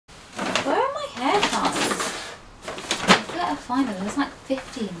find them. There's like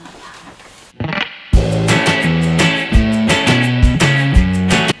 50 in that pack.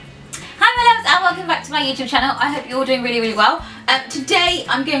 Hi my loves and welcome back to my YouTube channel. I hope you're all doing really well. Today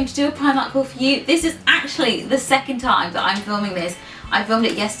I'm going to do a Primark haul for you. This is actually the second time that I'm filming this. I filmed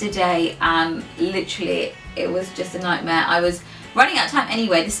it yesterday and literally it was just a nightmare. I was running out of time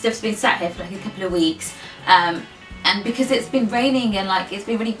anyway. This stuff's been sat here for like a couple of weeks. And because it's been raining and like it's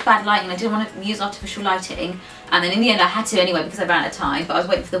been really bad lighting, I didn't want to use artificial lighting, and then in the end I had to anyway because I ran out of time, but I was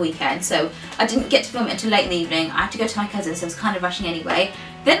waiting for the weekend, so I didn't get to film it until late in the evening. I had to go to my cousin, so I was kind of rushing anyway.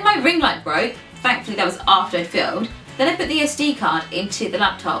 Then my ring light broke. Thankfully that was after I'd filmed. Then I put the SD card into the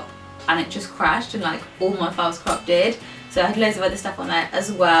laptop and it just crashed and like all my files corrupted, so I had loads of other stuff on there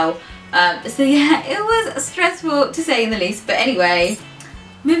as well. So yeah, it was stressful to say in the least, but anyway,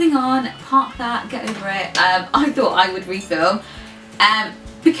 moving on, park that, get over it. I thought I would refilm.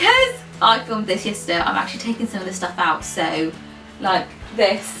 Because I filmed this yesterday, I'm actually taking some of the stuff out, so like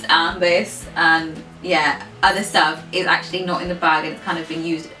this and yeah, other stuff is actually not in the bag and it's kind of been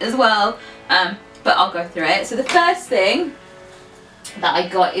used as well. But I'll go through it. So the first thing that I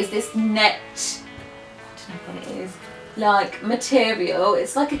got is this net, I don't know what it is, like material.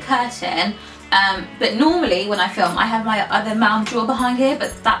 It's like a curtain. But normally when I film I have my other mount drawer behind here,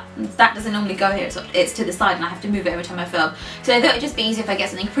 but that doesn't normally go here, it's to the side and I have to move it every time I film. So I thought it'd just be easier if I get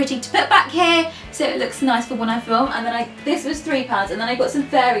something pretty to put back here so it looks nice for when I film. And then this was £3, and then I got some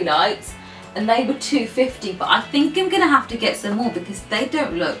fairy lights and they were £2.50, but I think I'm gonna have to get some more because they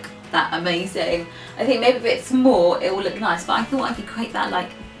don't look that amazing. I think maybe if it's more it will look nice, but I thought I could create that like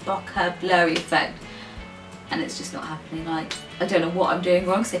bokeh blurry effect. And it's just not happening. Like, I don't know what I'm doing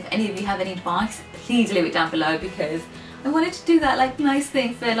wrong, so if any of you have any advice, please leave it down below because I wanted to do that like nice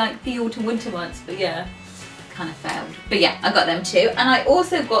thing for like the autumn winter months, but yeah, kind of failed. But yeah, I got them too. And I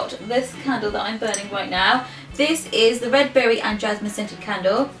also got this candle that I'm burning right now. This is the red berry and jasmine scented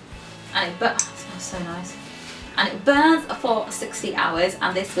candle, and it smells so nice. And it burns for 60 hours,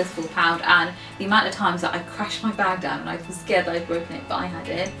 and this was £4. And the amount of times that I crashed my bag down and I was scared that I'd broken it, but I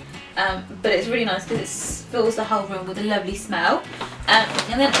hadn't. But it's really nice because it fills the whole room with a lovely smell.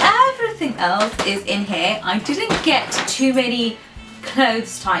 And then everything else is in here. I didn't get too many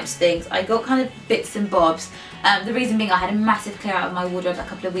clothes types things. I got kind of bits and bobs. The reason being I had a massive clear out of my wardrobe a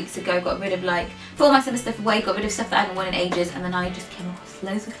couple of weeks ago. Got rid of like, put all my summer stuff away, got rid of stuff that I hadn't worn in ages, and then I just came across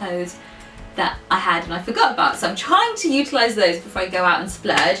loads of clothes that I had and I forgot about. So I'm trying to utilise those before I go out and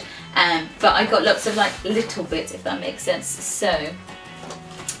splurge. But I got lots of like little bits, if that makes sense. So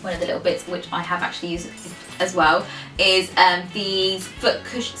one of the little bits which I have actually used as well is these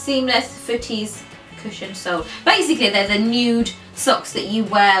seamless footies cushion sole. Basically they're the nude socks that you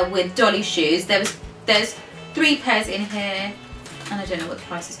wear with dolly shoes. There's 3 pairs in here, and I don't know what the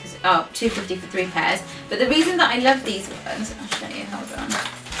price is because £2.50 for 3 pairs. But the reason that I love these ones, I'll show you, hold on.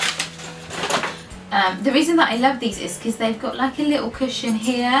 The reason that I love these is because they've got like a little cushion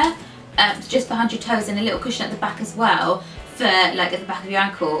here, just behind your toes, and a little cushion at the back as well, for like at the back of your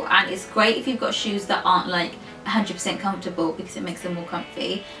ankle. And it's great if you've got shoes that aren't like 100% comfortable because it makes them more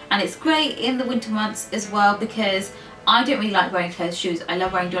comfy. And it's great in the winter months as well because I don't really like wearing closed shoes. I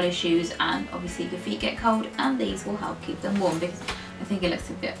love wearing dolly shoes, and obviously your feet get cold and these will help keep them warm because I think it looks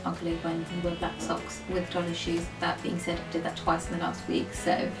a bit ugly when you wear black socks with dolly shoes. That being said, I did that twice in the last week,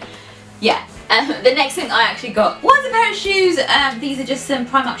 so yeah. The next thing I actually got was a pair of shoes. These are just some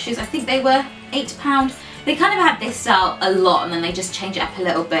Primark shoes. I think they were £8. They kind of had this style a lot and then they just changed it up a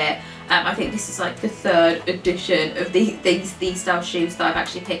little bit. I think this is like the 3rd edition of these style shoes that I've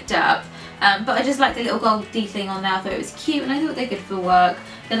actually picked up. But I just like the little gold detailing on there. I thought it was cute and I thought they're good for work.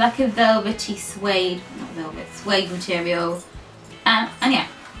 They're like a velvety suede, not velvet, suede material. And yeah,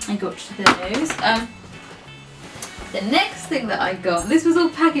 I got those. The next thing that I got, this was all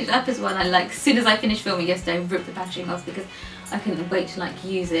packaged up as well, and like as soon as I finished filming yesterday I ripped the packaging off because I couldn't wait to like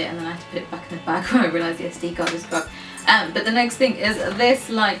use it, and then I had to put it back in the bag when I realised the SD card was dropped. But the next thing is this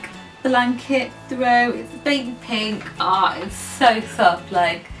like blanket throw. It's baby pink. It's so soft,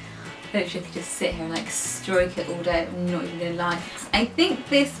 like literally I could just sit here and like stroke it all day. I'm not even gonna lie. I think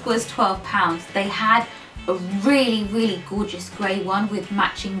this was £12. They had a really gorgeous grey one with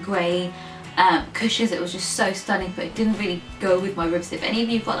matching grey cushions. It was just so stunning, but it didn't really go with my rooms. If any of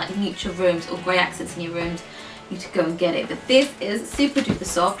you have got like neutral rooms or grey accents in your rooms, you need to go and get it. But this is super duper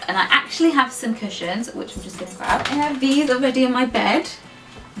soft, and I actually have some cushions which I'm just going to grab. I have these already on my bed.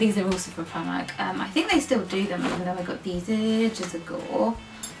 These are also from Primark. I think they still do them even though I got these ages ago.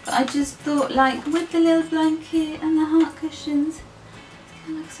 But I just thought like with the little blanket and the heart cushions, it's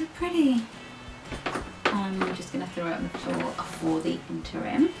going to look so pretty. I'm just going to throw it on the floor for the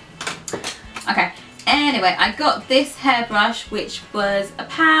interim. Okay, Anyway, I got this hairbrush, which was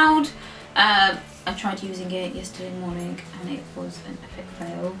 £1. I tried using it yesterday morning and it was an epic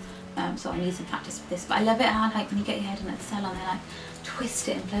fail. So I need some practice with this, but I love it how like when you get your hair done at the salon, they like twist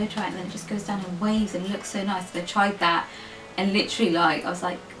it and blow dry it and then it just goes down in waves and looks so nice. So I tried that and literally like I was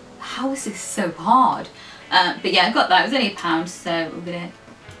like, how is this so hard? But yeah, I got that. It was only £1, so we're gonna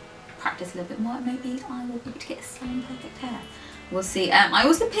practice a little bit more and maybe I will be able to get salon perfect hair. We'll see. I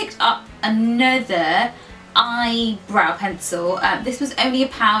also picked up another eyebrow pencil. This was only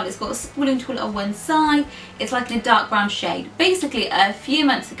 £1. It's got a spooling tool on one side. It's like in a dark brown shade. Basically, a few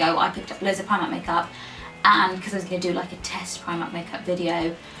months ago I picked up loads of Primark makeup, and because I was going to do like a test Primark makeup video,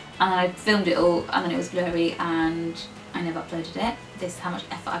 and then I filmed it all and then it was blurry and I never uploaded it. This is how much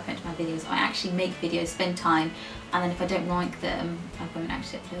effort I put into my videos. I actually make videos, spend time, and then if I don't like them, I won't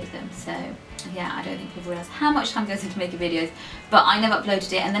actually upload them. So yeah, I don't think people realise how much time goes into making videos, but I never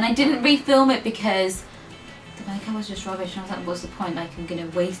uploaded it, and then I didn't refilm it because the makeup was just rubbish, and I was like, what's the point? Like, I'm going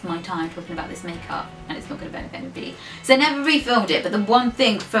to waste my time talking about this makeup and it's not going to benefit anybody. So I never refilmed it, but the one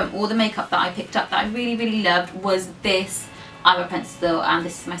thing from all the makeup that I picked up that I really, really loved was this eyebrow pencil, and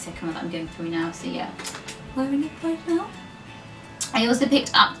this is my second one that I'm going through now, so yeah, wearing it right now. I also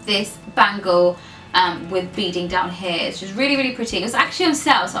picked up this bangle with beading down here. It's just really, really pretty. It was actually on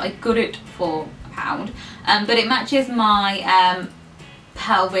sale, so I got it for £1, but it matches my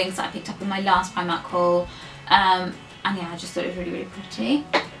pearl rings that I picked up in my last Primark haul. And yeah, I just thought it was really, really pretty.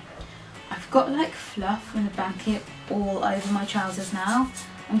 I've got like fluff from the blanket all over my trousers now.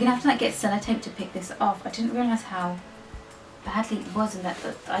 I'm gonna have to like get sellotape to pick this off. I didn't realise how badly it was, and that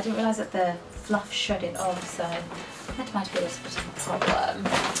I didn't realise that the fluff shredded off, so that might be a bit of a problem.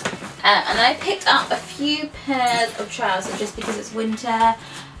 And then I picked up a few pairs of trousers just because it's winter,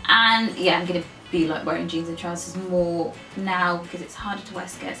 and yeah, I'm gonna be like wearing jeans and trousers more now because it's harder to wear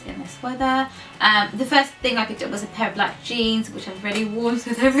skirts in this weather. The first thing I picked up was a pair of black jeans, which I've already worn,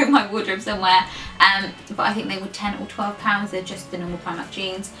 so they're in my wardrobe somewhere, but I think they were £10 or £12. They're just the normal Primark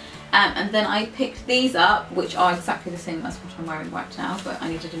jeans. And then I picked these up, which are exactly the same as what I'm wearing right now, but I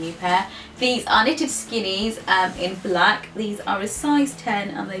needed a new pair. These are knitted skinnies in black. These are a size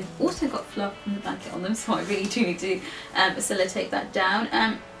 10, and they've also got fluff from the blanket on them, so I really do need to sellotape that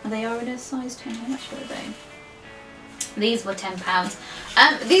down. They are in a size 10, how much were they? These were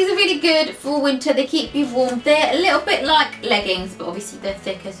 £10. These are really good for winter. They keep you warm. They're a little bit like leggings, but obviously they're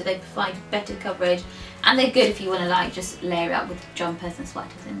thicker, so they provide better coverage. And they're good if you want to like just layer it up with jumpers and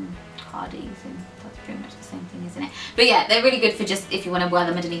sweaters and cardies, and that's pretty much the same thing, isn't it? But yeah, they're really good for just if you want to wear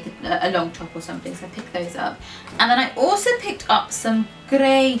them underneath a long top or something, so I picked those up. And then I also picked up some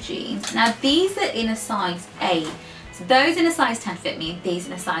grey jeans. Now these are in a size 8. So those in a size 10 fit me, these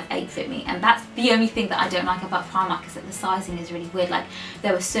in a size 8 fit me, and that's the only thing that I don't like about Primark, is that the sizing is really weird. Like,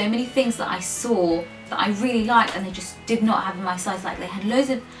 there were so many things that I saw that I really liked and they just did not have in my size. Like, they had loads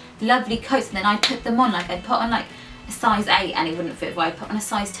of lovely coats, and then I put them on, like I'd put on like a size 8 and it wouldn't fit right, I'd put on a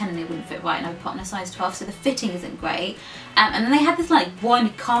size 10 and it wouldn't fit right, and I'd put on a size 12, so the fitting isn't great. And then they had this like one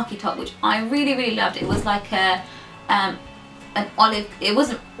khaki top, which I really, really loved. It was like a an olive, it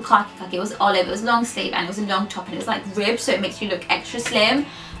wasn't khaki, it was olive, it was long sleeve and it was a long top, and it was like ribbed, so it makes you look extra slim.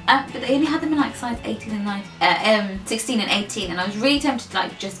 But they only had them in like size 18 and 16 and 18, and I was really tempted to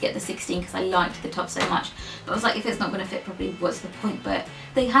like just get the 16 because I liked the top so much. But I was like, if it's not going to fit properly, what's the point? But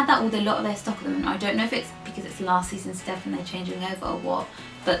they had that with a lot of their stock of them, and I don't know if it's because it's last season stuff and they're changing over or what.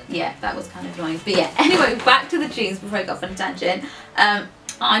 But yeah, that was kind of annoying. But yeah, anyway, back to the jeans before I got off on a tangent.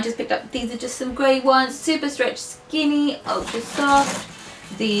 I just picked up, these are just some grey ones, super stretch, skinny, ultra soft.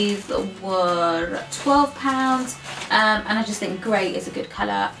 These were £12, and I just think grey is a good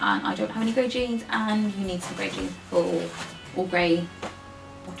colour, and I don't have any grey jeans, and you need some grey jeans for, or grey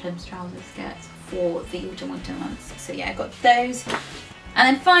bottoms, trousers, skirts for the autumn winter months. So yeah, I got those.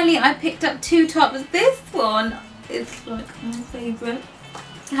 And then finally I picked up two tops. This one is like my favourite.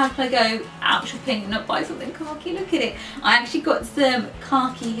 How can I go out shopping and not buy something khaki? Look at it. I actually got some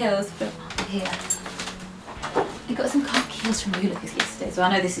khaki heels from here. I got some khaki heels from boooo yesterday. So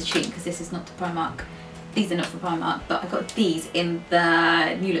I know this is cheap because this is not the Primark. These are not for Primark, but I got these in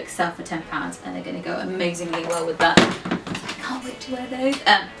the New Look sale for £10, and they're going to go amazingly well with that. So I can't wait to wear those.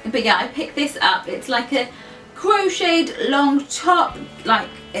 But yeah, I picked this up. It's like a crocheted long top, like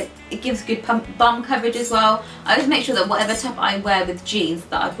it gives good bum coverage as well. I always make sure that whatever top I wear with jeans,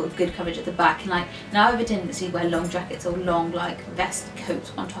 that I've got good coverage at the back, and like now I have a tendency to wear long jackets or long like vest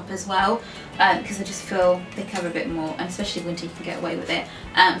coats on top as well, because I just feel they cover a bit more, and especially winter you can get away with it.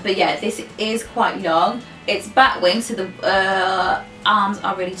 But yeah, this is quite long. It's bat wing, so the arms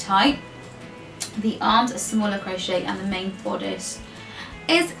are really tight. The arms are smaller crochet, and the main bodice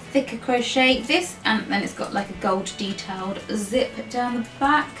is thicker crochet. This, and then it's got like a gold detailed zip down the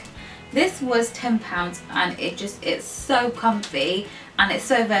back. This was £10 and it's so comfy and it's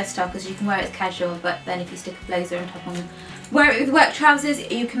so versatile because you can wear it as casual, but then if you stick a blazer on top and wear it with work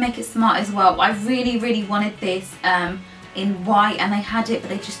trousers, you can make it smart as well. I really wanted this in white, and they had it but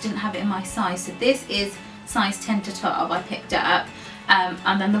they just didn't have it in my size. So this is size 10 to 12, I picked it up.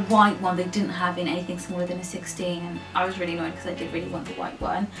 And then the white one they didn't have in anything smaller than a 16, and I was really annoyed because I did really want the white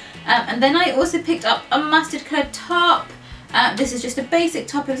one. And then I also picked up a mustard coloured top. This is just a basic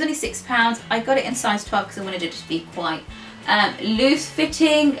top. It was only £6. I got it in size 12 because I wanted it to be quite loose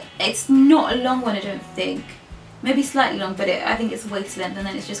fitting. It's not a long one, I don't think. Maybe slightly long, but I think it's waist length, and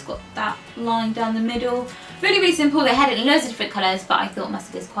then it's just got that line down the middle. Really simple. They had it in loads of different colours, but I thought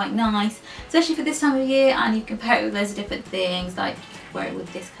mustard is quite nice, especially for this time of year, and you can pair it with loads of different things, like you could wear it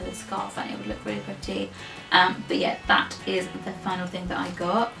with this coloured scarf and it would look really pretty. But yeah, that is the final thing that I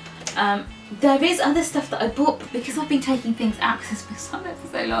got. There is other stuff that I bought, but because I've been taking things out because it's been somewhere for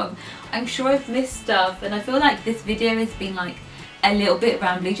so long, I'm sure I've missed stuff, and I feel like this video has been like a little bit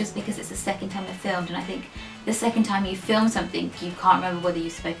rambly just because it's the second time I filmed, and I think the second time you film something you can't remember whether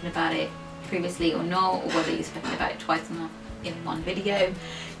you've spoken about it previously or not, or whether you've spoken about it twice in one video.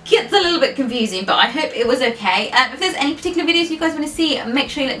 Gets a little bit confusing, but I hope it was okay. If there's any particular videos you guys want to see, make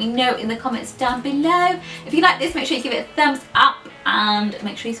sure you let me know in the comments down below. If you like this, make sure you give it a thumbs up and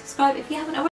make sure you subscribe if you haven't already.